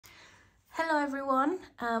Hello everyone,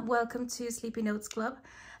 welcome to Sleepy Notes Club.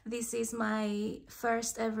 This is my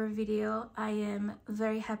first ever video. I am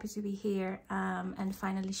very happy to be here and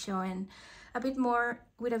finally showing a bit more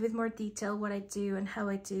detail what I do and how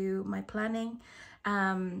I do my planning.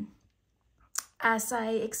 As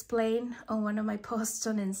I explained on one of my posts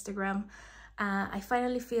on Instagram, I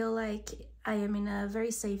finally feel like I am in a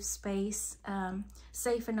very safe space,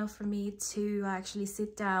 safe enough for me to actually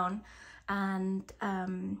sit down and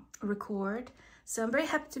record. So I'm very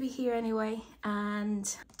happy to be here anyway, and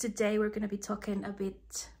today we're going to be talking a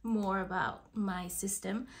bit more about my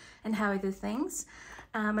system and how I do things.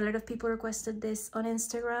 A lot of people requested this on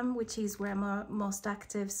Instagram, which is where I'm most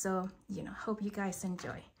active, so hope you guys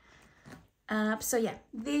enjoy. So yeah,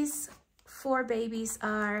 these 4 babies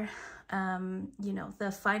are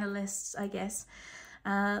the finalists, I guess,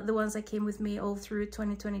 the ones that came with me all through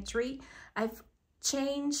 2023. I've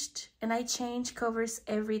changed, and I change covers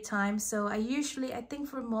every time, so I think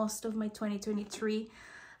for most of my 2023,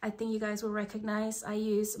 I think you guys will recognize I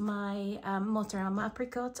use my Motorama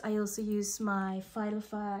Apricot. I also use my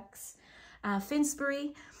Filofax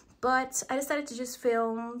Finsbury, but I decided to just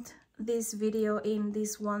film this video in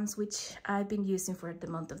these ones which I've been using for the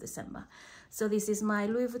month of December. So this is my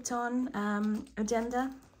Louis Vuitton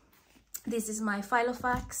agenda. This is my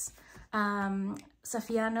Filofax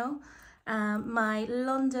Saffiano. My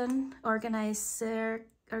London Organiser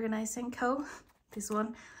Co. This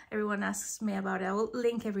one, everyone asks me about it. I will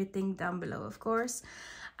link everything down below, of course.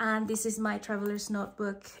 And this is my traveler's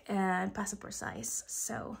notebook and passport size.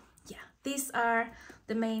 So yeah, these are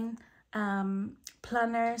the main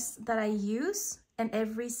planners that I use, and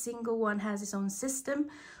every single one has its own system,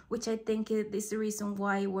 which I think is the reason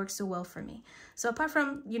why it works so well for me. So apart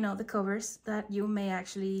from the covers that you may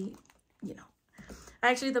actually I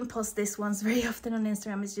actually don't post these ones very often on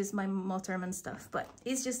Instagram. It's just my Motorman and stuff, but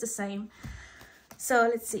it's just the same. So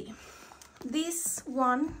let's see. This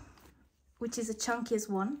one, which is the chunkiest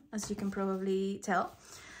one, as you can probably tell.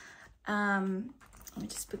 Let me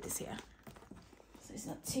just put this here so it's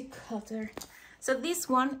not too cluttered. So this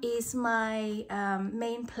one is my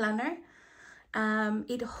main planner.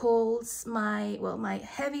 It holds my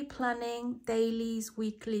heavy planning, dailies,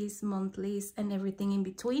 weeklies, monthlies, and everything in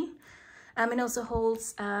between. It also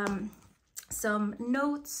holds some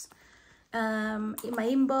notes in my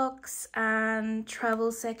inbox and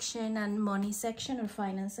travel section and money section or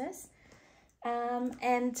finances.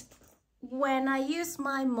 And when I use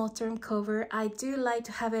my Motorm cover, I do like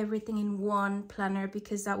to have everything in one planner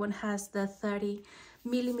because that one has the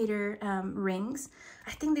 30mm rings.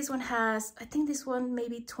 I think this one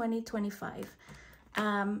maybe 20-25.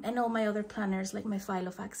 And all my other planners, like my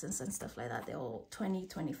Filofaxes and stuff like that, they're all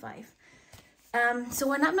 20-25. So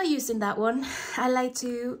when I'm not using that one, I like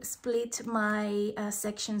to split my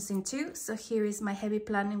sections in 2. So here is my heavy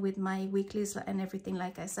planning with my weeklies and everything,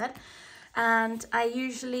 like I said. And I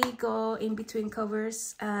usually go in between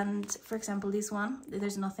covers, and for example this one,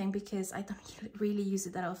 there's nothing because I don't really use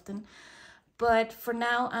it that often. But for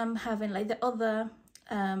now I'm having like the other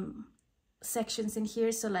sections in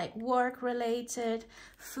here, so like work related,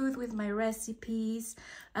 food with my recipes,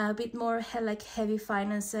 a bit more like heavy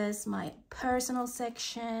finances, my personal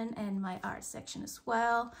section, and my art section as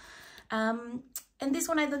well. And this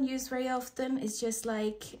one I don't use very often. It's just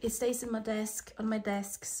like it stays in my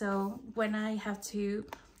desk, so when I have to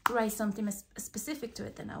write something specific to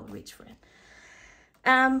it, then I'll reach for it.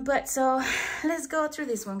 But so let's go through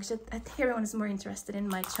this one because I think everyone is more interested in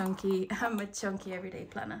my chunky everyday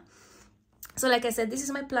planner. So like I said, this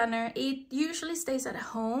is my planner. It usually stays at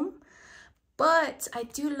home, but I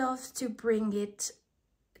do love to bring it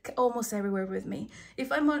almost everywhere with me.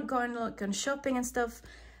 If I'm going on shopping and stuff,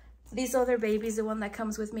 this other baby is the one that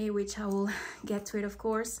comes with me, which I will get to it, of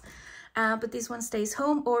course. But this one stays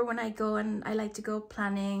home, or when I go and I like to go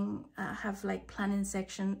planning, have like planning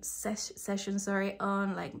session,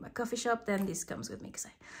 on like my coffee shop, then this comes with me because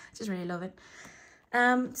I just really love it.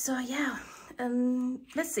 So yeah,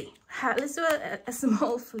 let's see. Let's do a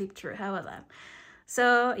small flip through. How about that?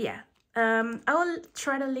 So yeah, I will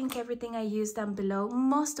try to link everything I use down below.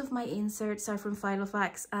 Most of my inserts are from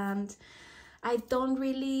Filofax, and I don't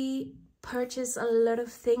really purchase a lot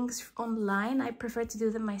of things online. I prefer to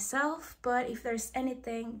do them myself, but if there's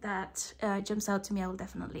anything that jumps out to me, I will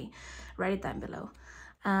definitely write it down below.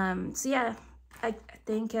 So yeah, I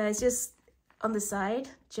think it's just on the side,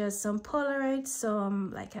 just some Polaroids,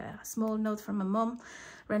 some like a small note from my mom.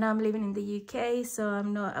 Right now I'm living in the UK, so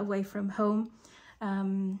I'm not away from home.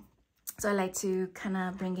 So I like to kind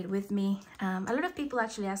of bring it with me. A lot of people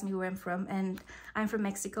actually ask me where I'm from, and I'm from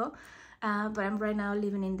Mexico. but I'm right now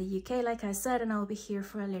living in the UK, like I said, and I'll be here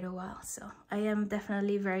for a little while. So I am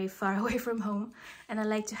definitely very far away from home, and I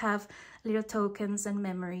like to have little tokens and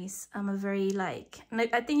memories. I'm a very and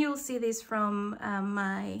I think you'll see this from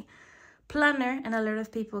my planner, and a lot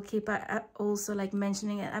of people keep also like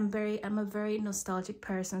mentioning it. I'm a very nostalgic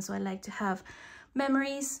person, so I like to have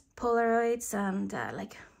memories, Polaroids, and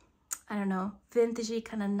like, I don't know, vintagey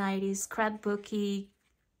kind of 90s scrapbooky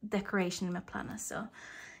decoration in my planner. So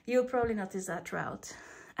you'll probably notice that throughout.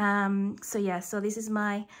 So yeah, so this is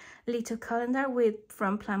my little calendar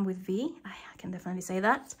from Plan with V. I can definitely say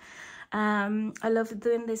that. I love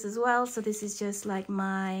doing this as well. So this is just like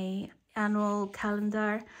my annual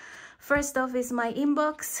calendar. First off is my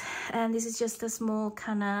inbox, and this is just a small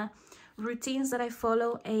kind of routines that I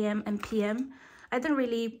follow, AM and PM. I don't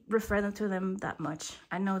really refer to them that much.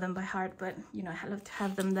 I know them by heart, but you know, I love to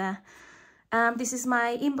have them there. This is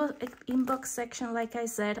my inbox section. Like I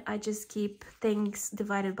said, I just keep things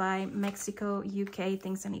divided by Mexico, UK,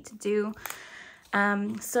 things I need to do.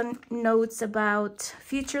 Some notes about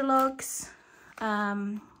future logs.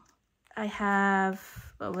 I have,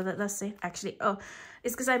 well, let's see, actually,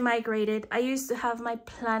 it's because I migrated. I used to have my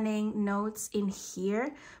planning notes in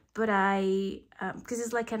here, but because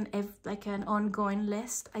it's like an ongoing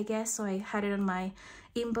list, I guess, so I had it on my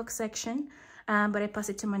inbox section. But I pass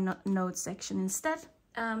it to my notes section instead,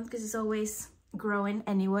 because it's always growing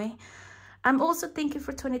anyway. I'm also thinking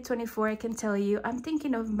for 2024, I can tell you, I'm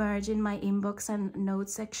thinking of merging my inbox and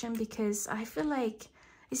notes section, because I feel like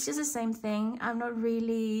it's just the same thing. I'm not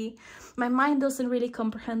really, my mind doesn't really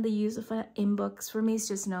comprehend the use of an inbox. For me, it's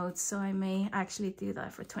just notes, so I may actually do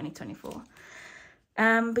that for 2024.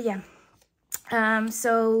 But yeah.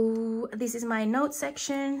 So this is my notes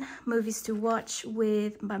section, movies to watch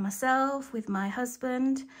by myself, with my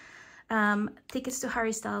husband, tickets to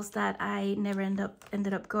Harry Styles that I never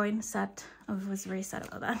ended up going. Sad. I was very sad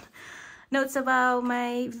about that. Notes about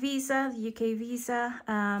my visa, the UK visa,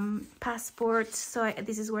 passport. So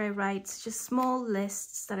this is where I write just small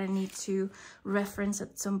lists that I need to reference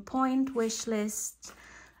at some point, wish list,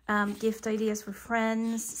 gift ideas for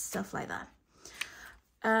friends, stuff like that.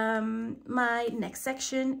 My next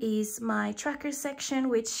section is my tracker section,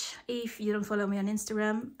 which if you don't follow me on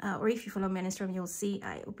Instagram, or if you follow me on Instagram, you'll see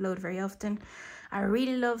I upload very often. I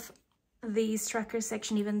really love this tracker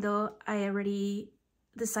section, even though I already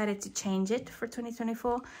decided to change it for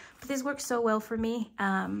 2024, but this works so well for me.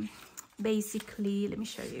 Basically, let me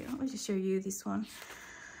just show you this one.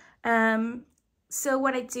 So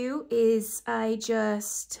what I do is I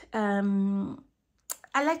just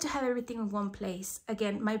I like to have everything in one place.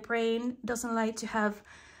 Again, my brain doesn't like to have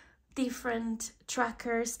different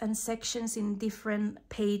trackers and sections in different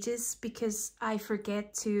pages, because I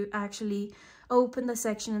forget to actually open the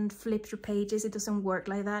section and flip through pages. It doesn't work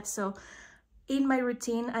like that. So in my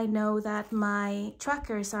routine, I know that my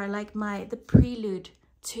trackers are like the prelude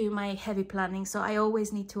to my heavy planning. So I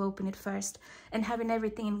always need to open it first, and having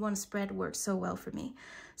everything in one spread works so well for me.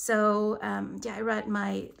 So yeah,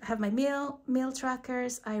 I have my meal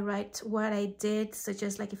trackers. I write what I did. So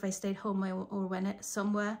just like if I stayed home or went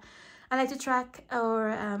somewhere, I like to track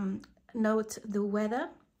or note the weather.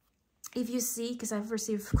 If you see, because I've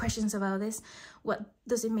received questions about this, what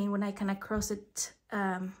does it mean when I kind of cross it,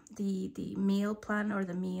 the meal plan or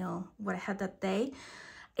the meal, what I had that day,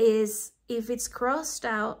 is if it's crossed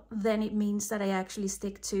out, then it means that I actually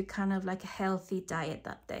stick to kind of like a healthy diet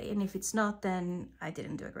that day. And if it's not, then I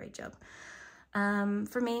didn't do a great job.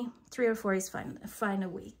 For me, 3 or 4 is fine a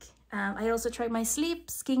week. I also track my sleep,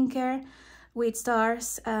 skincare with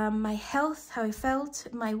stars, my health, how I felt,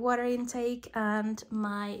 my water intake, and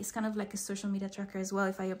it's kind of like a social media tracker as well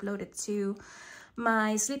if I upload it to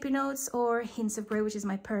my Sleepy Notes or Hints of Grey, which is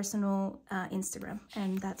my personal Instagram.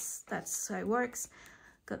 And that's how it works.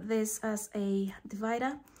 Got this as a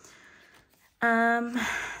divider.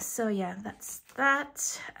 So yeah, that's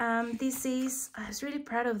that. This is, I was really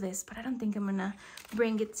proud of this, but I don't think I'm gonna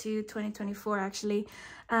bring it to 2024 actually.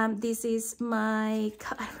 This is a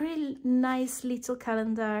really nice little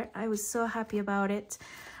calendar. I was so happy about it.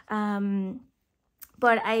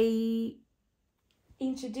 But I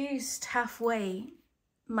introduced halfway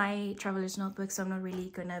my traveler's notebook, so I'm not really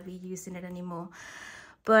gonna be using it anymore.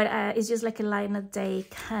 But it's just like a line a day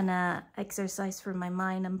kind of exercise for my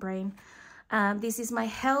mind and brain. This is my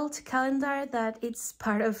health calendar that it's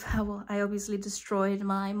part of how I obviously destroyed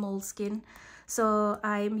my Moleskine. So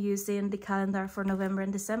I'm using the calendar for November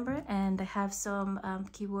and December, and I have some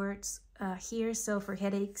keywords here. So for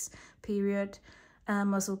headaches, period,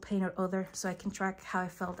 muscle pain or other, so I can track how I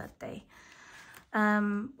felt that day.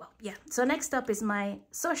 Well, yeah, so next up is my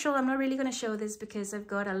social. I'm not really going to show this because I've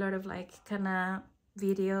got a lot of like kind of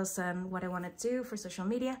videos and what I want to do for social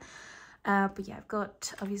media. But yeah, I've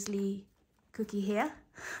got obviously Cookie here.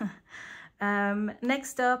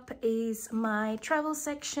 Next up is my travel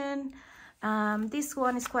section. This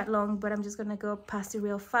one is quite long, but I'm just gonna go past it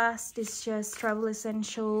real fast. It's just travel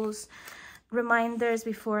essentials, reminders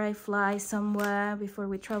before I fly somewhere, before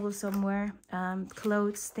we travel somewhere,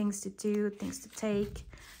 clothes, things to do, things to take,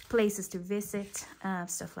 places to visit,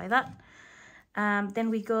 stuff like that. Then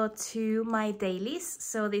we go to my dailies.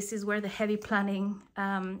 So this is where the heavy planning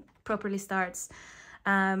properly starts.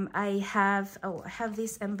 I have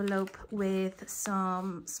this envelope with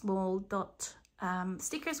some small dot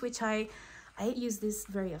stickers, which I use this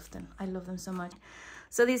very often. I love them so much.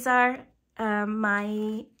 So these are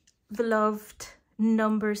my beloved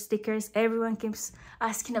number stickers. Everyone keeps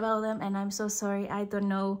asking about them, and I'm so sorry, I don't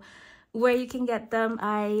know where you can get them.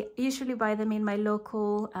 I usually buy them in my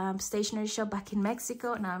local stationery shop back in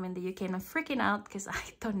Mexico. Now I'm in the UK and I'm freaking out because I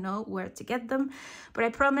don't know where to get them, but I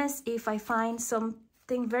promise if I find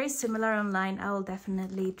something very similar online, I will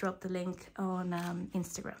definitely drop the link on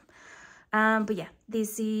Instagram. But yeah,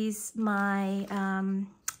 this is my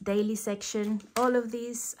daily section. All of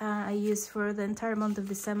these I use for the entire month of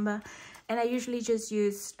December, and I usually just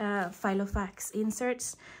use Filofax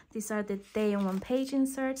inserts. These are the day and 1 page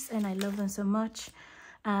inserts, and I love them so much.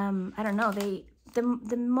 I don't know,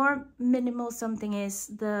 the more minimal something is,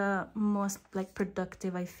 the most like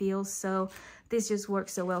productive I feel. So this just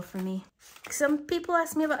works so well for me. Some people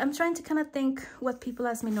ask me about, I'm trying to kind of think what people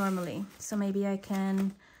ask me normally, so maybe I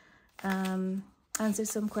can answer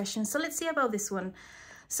some questions. So let's see about this one.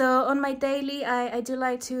 So on my daily, I do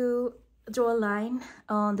like to draw a line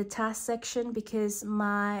on the task section because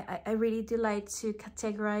I really do like to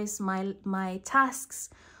categorize my tasks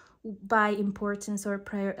by importance, or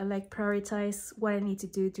prioritize what I need to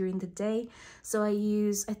do during the day. So I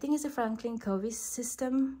use, I think it's a Franklin Covey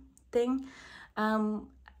system thing.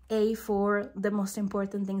 A for the most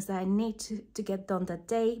important things that I need to get done that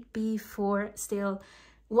day. B for still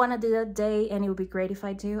want to do that day and it would be great if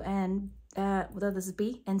I do, and that is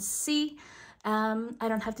B. And C, I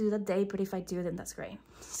don't have to do that day, but if I do, then that's great.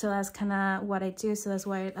 So that's kind of what I do. So that's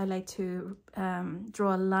why I like to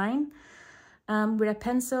draw a line with a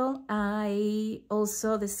pencil. I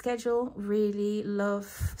also, the schedule, really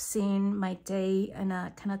love seeing my day in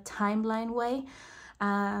a kind of timeline way.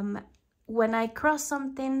 When I cross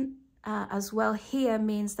something as well here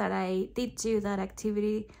means that I did do that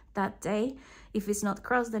activity that day. If it's not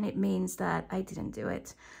crossed, then it means that I didn't do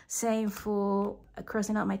it. Same for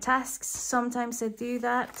crossing out my tasks. Sometimes I do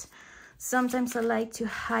that. Sometimes I like to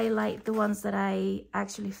highlight the ones that I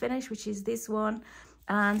actually finished, which is this one.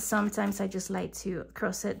 And sometimes I just like to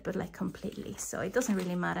cross it, but like completely. So it doesn't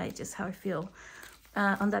really matter, it's just how I feel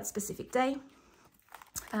on that specific day.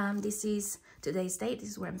 This is today's date. This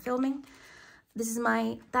is where I'm filming. This is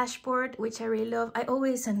my dashboard, which I really love. I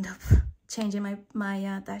always end up changing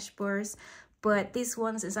my dashboards, but this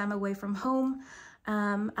one, since I'm away from home,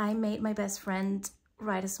 I made my best friend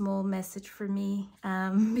write a small message for me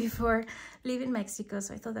before leaving Mexico,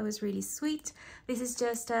 so I thought that was really sweet. This is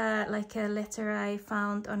just like a letter I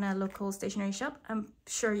found on a local stationery shop. I'm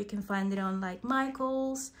sure you can find it on like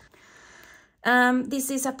Michael's.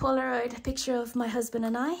 This is a Polaroid picture of my husband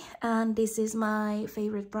and I, and this is my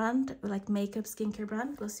favorite brand, like makeup skincare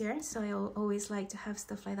brand, Glossier. So I always like to have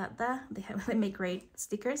stuff like that there. They make great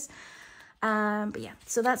stickers. But yeah,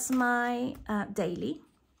 so that's my daily.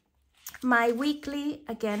 My weekly,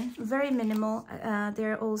 again, very minimal.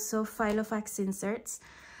 There are also Filofax inserts.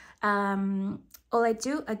 All I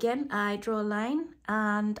do, again, I draw a line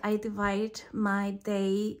and I divide my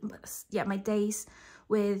days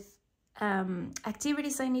with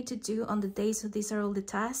activities I need to do on the day. So these are all the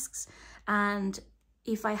tasks, and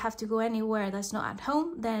if I have to go anywhere that's not at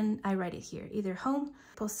home, then I write it here. Either home,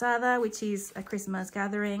 posada, which is a Christmas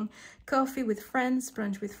gathering, coffee with friends,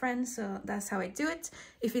 brunch with friends. So that's how I do it.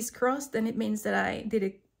 If it's crossed, then it means that I did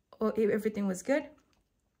it, or everything was good.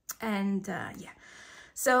 And yeah,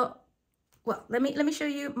 so well, let me show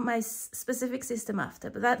you my specific system after,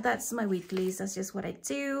 but that's my weeklies. That's just what I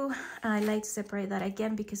do. I like to separate that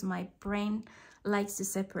again because my brain likes to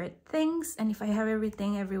separate things, and if I have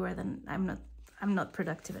everything everywhere, then I'm not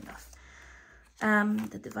productive enough.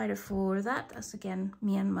 The divider for that's again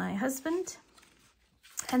me and my husband.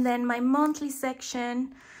 And then my monthly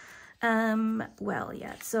section, well,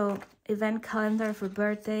 yeah, so event calendar for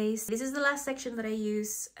birthdays. This is the last section that I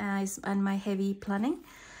use and my heavy planning.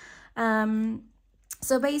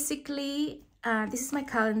 So basically, this is my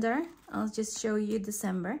calendar. I'll just show you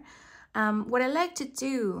December. What I like to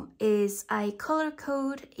do is I color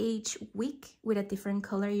code each week with a different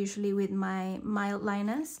color, usually with my mild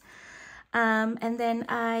liners. And then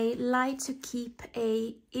I like to keep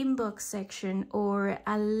a inbox section or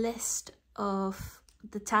a list of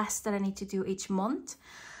the tasks that I need to do each month.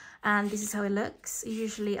 And this is how it looks,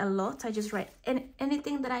 usually a lot. I just write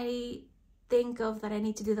anything that I think of that I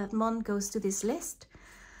need to do that month goes to this list.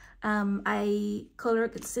 Since I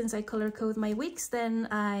color code my weeks, then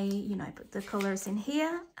I put the colors in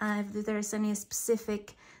here. If there's any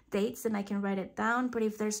specific dates, then I can write it down. But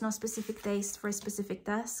if there's no specific dates for specific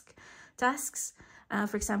tasks,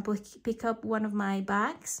 for example, pick up one of my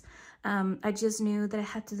bags, I just knew that I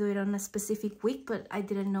had to do it on a specific week, but I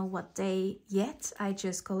didn't know what day yet. I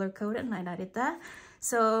just color coded and I added that.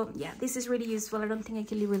 So yeah, this is really useful. I don't think I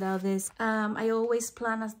can live without this. I always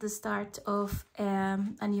plan at the start of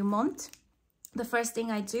a new month. The first thing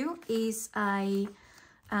I do is I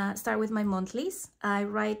start with my monthlies. I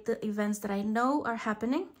write the events that I know are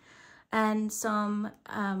happening and some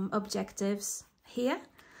objectives here.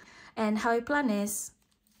 And how I plan is,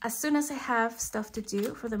 as soon as I have stuff to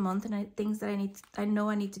do for the month and things that I know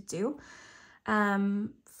I need to do,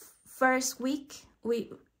 first week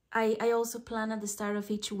I also plan at the start of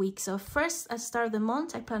each week. So first, at the start of the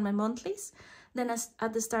month, I plan my monthlies. Then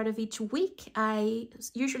at the start of each week,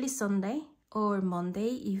 usually Sunday or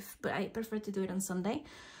Monday, but I prefer to do it on Sunday.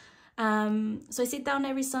 So I sit down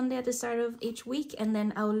every Sunday at the start of each week, and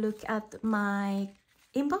then I'll look at my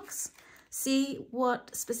inbox, see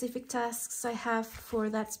what specific tasks I have for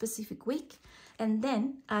that specific week, and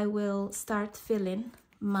then I will start filling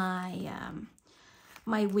my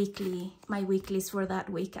weeklies for that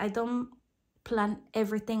week. I don't plan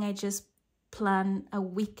everything, I just plan a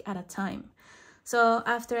week at a time. So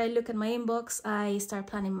after I look at my inbox, I start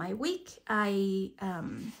planning my week. I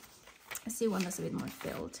see one that's a bit more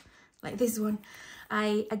filled, like this one.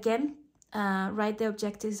 I again write the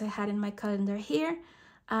objectives I had in my calendar here.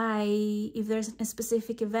 If there's a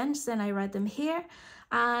specific events, then I write them here.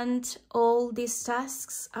 And all these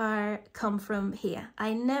tasks come from here.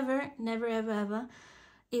 I never, ever,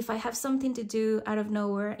 if I have something to do out of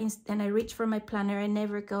nowhere and I reach for my planner, I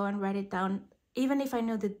never go and write it down. Even if I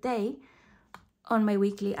know the day on my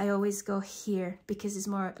weekly, I always go here because it's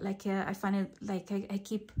more like I find it like I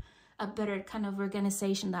keep a better kind of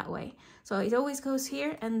organization that way. So it always goes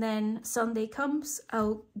here, and then Sunday comes,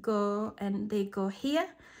 I'll go and they go here.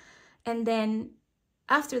 And then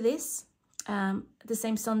after this, the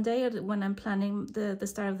same Sunday when I'm planning the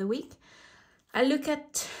start of the week, I look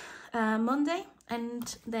at Monday,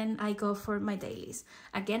 and then I go for my dailies.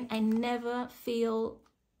 Again, I never feel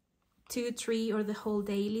 2, 3 or the whole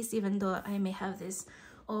dailies, even though I may have this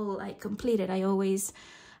all like completed. I always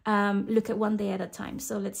look at one day at a time.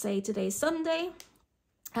 So let's say today's Sunday,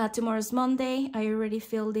 tomorrow's Monday. I already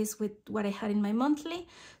filled this with what I had in my monthly.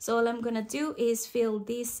 So all I'm gonna do is fill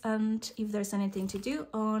this, and if there's anything to do,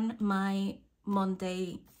 on my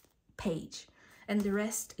Monday page. And the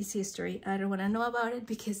rest is history. I don't want to know about it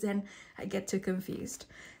because then I get too confused.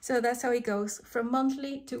 So that's how it goes from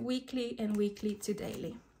monthly to weekly and weekly to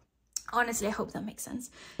daily. Honestly, I hope that makes sense.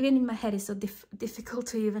 Even in my head, it's so difficult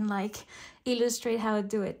to even like illustrate how I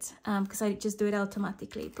do it because I just do it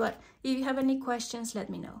automatically. But if you have any questions, let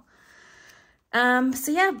me know.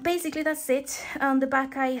 So yeah, basically that's it. On the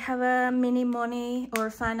back, I have a mini money or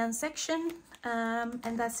finance section,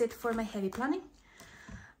 and that's it for my heavy planning.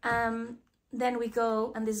 Then we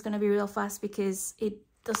go, and this is going to be real fast because it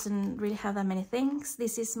doesn't really have that many things.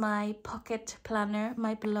 This is my pocket planner,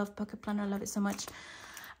 my beloved pocket planner. I love it so much.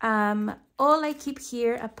 All I keep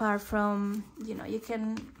here, apart from, you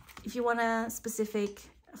can, if you want a specific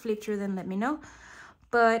flip through, then let me know.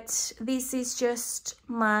 But this is just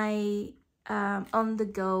my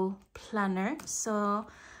on-the-go planner. So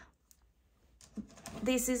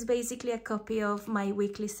this is basically a copy of my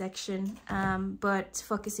weekly section, but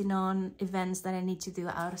focusing on events that I need to do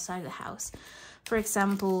outside the house. For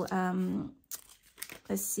example,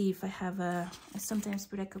 let's see if I have I sometimes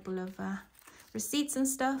put a couple of receipts and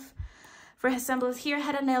stuff. For example, here I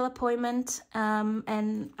had a nail appointment,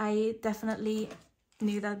 and I definitely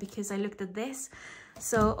knew that because I looked at this.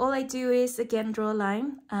 So all I do is, again, draw a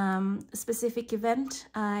line, a specific event.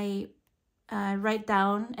 I write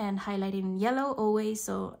down and highlight in yellow always,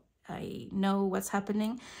 so I know what's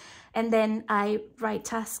happening. And then I write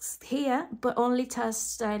tasks here, but only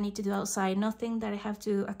tasks that I need to do outside. Nothing that I have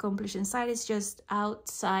to accomplish inside. It's just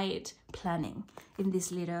outside planning in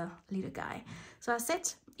this little guy. So that's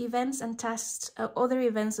it. events and tasks, other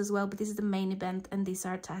events as well, but this is the main event, and these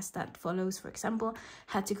are tasks that follows. For example,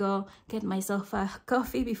 had to go get myself a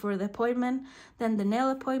coffee before the appointment, then the nail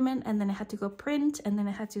appointment, and then I had to go print, and then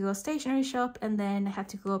I had to go stationery shop, and then I had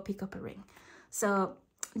to go pick up a ring. So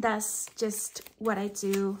that's just what I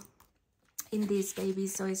do in these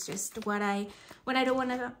babies. So it's just what when I don't want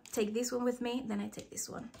to take this one with me, then I take this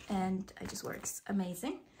one, and it just works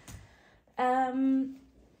amazing.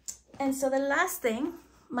 And so the last thing,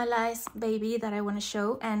 my last baby that I want to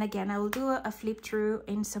show, and again I will do a flip through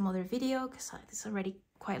in some other video because it's already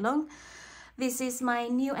quite long. This is my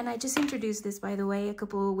new, and I just introduced this by the way a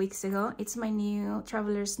couple of weeks ago. It's my new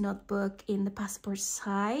traveler's notebook in the passport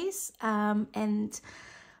size, and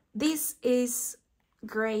this is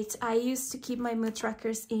great. I used to keep my mood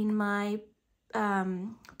trackers in my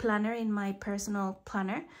planner, in my personal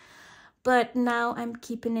planner, but now I'm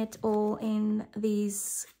keeping it all in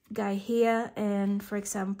this guy here. And for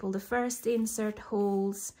example, the first insert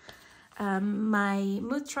holds my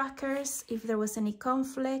mood trackers, if there was any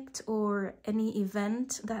conflict or any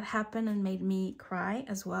event that happened and made me cry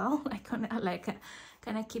as well. I kind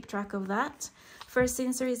of keep track of that. First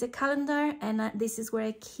insert is a calendar, and this is where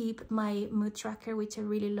I keep my mood tracker, which I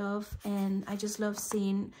really love, and I just love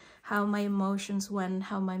seeing how my emotions went,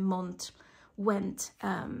 how my month went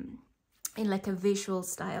in like a visual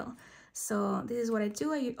style. So this is what I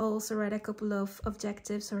do. I also write a couple of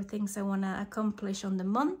objectives or things I want to accomplish on the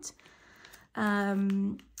month.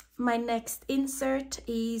 My next insert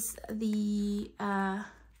is the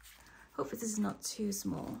hope this is not too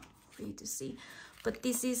small for you to see, but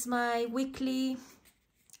this is my weekly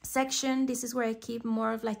section. This is where I keep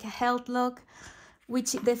more of like a health log,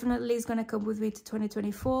 which definitely is going to come with me to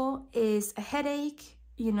 2024, is a headache,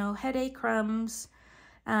 you know, headache, cramps,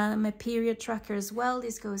 my period tracker as well.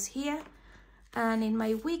 This goes here. And in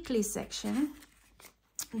my weekly section,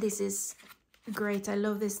 this is great. I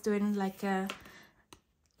love this, doing like a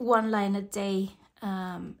 1 line a day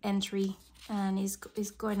entry, and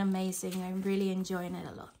it's going amazing. I'm really enjoying it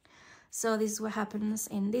a lot. So this is what happens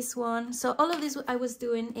in this one. So all of this I was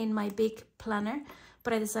doing in my big planner,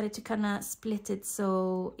 but I decided to kind of split it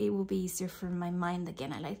so it will be easier for my mind.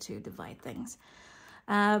 Again, I like to divide things.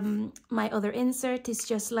 My other insert is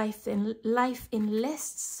just life in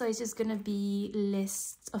lists. So it's just gonna be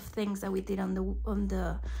lists of things that we did on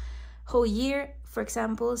the whole year. For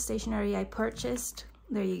example, stationery I purchased.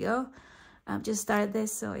 There you go. I've just started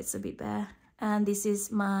this, so it's a bit better. And this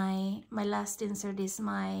is my last insert is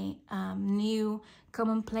my new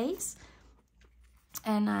commonplace.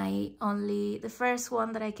 And the first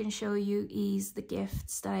one that I can show you is the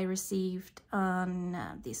gifts that I received on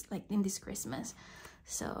in this Christmas.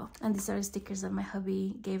 So, and these are stickers that my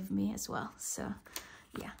hubby gave me as well. So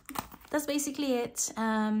yeah, that's basically it.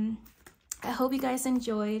 I hope you guys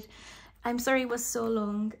enjoyed. I'm sorry it was so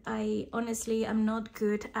long. I honestly am not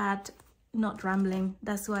good at not rambling.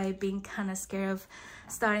 That's why I've been kind of scared of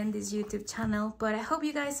starting this YouTube channel, but I hope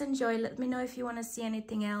you guys enjoy. Let me know if you want to see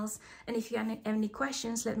anything else, and if you have any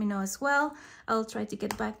questions, let me know as well. I'll try to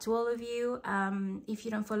get back to all of you. If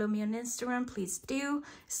you don't follow me on Instagram, please do.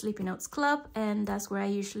 Sleepy Notes Club, and that's where I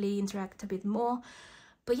usually interact a bit more.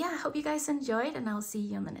 But yeah, I hope you guys enjoyed, and I'll see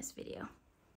you on the next video.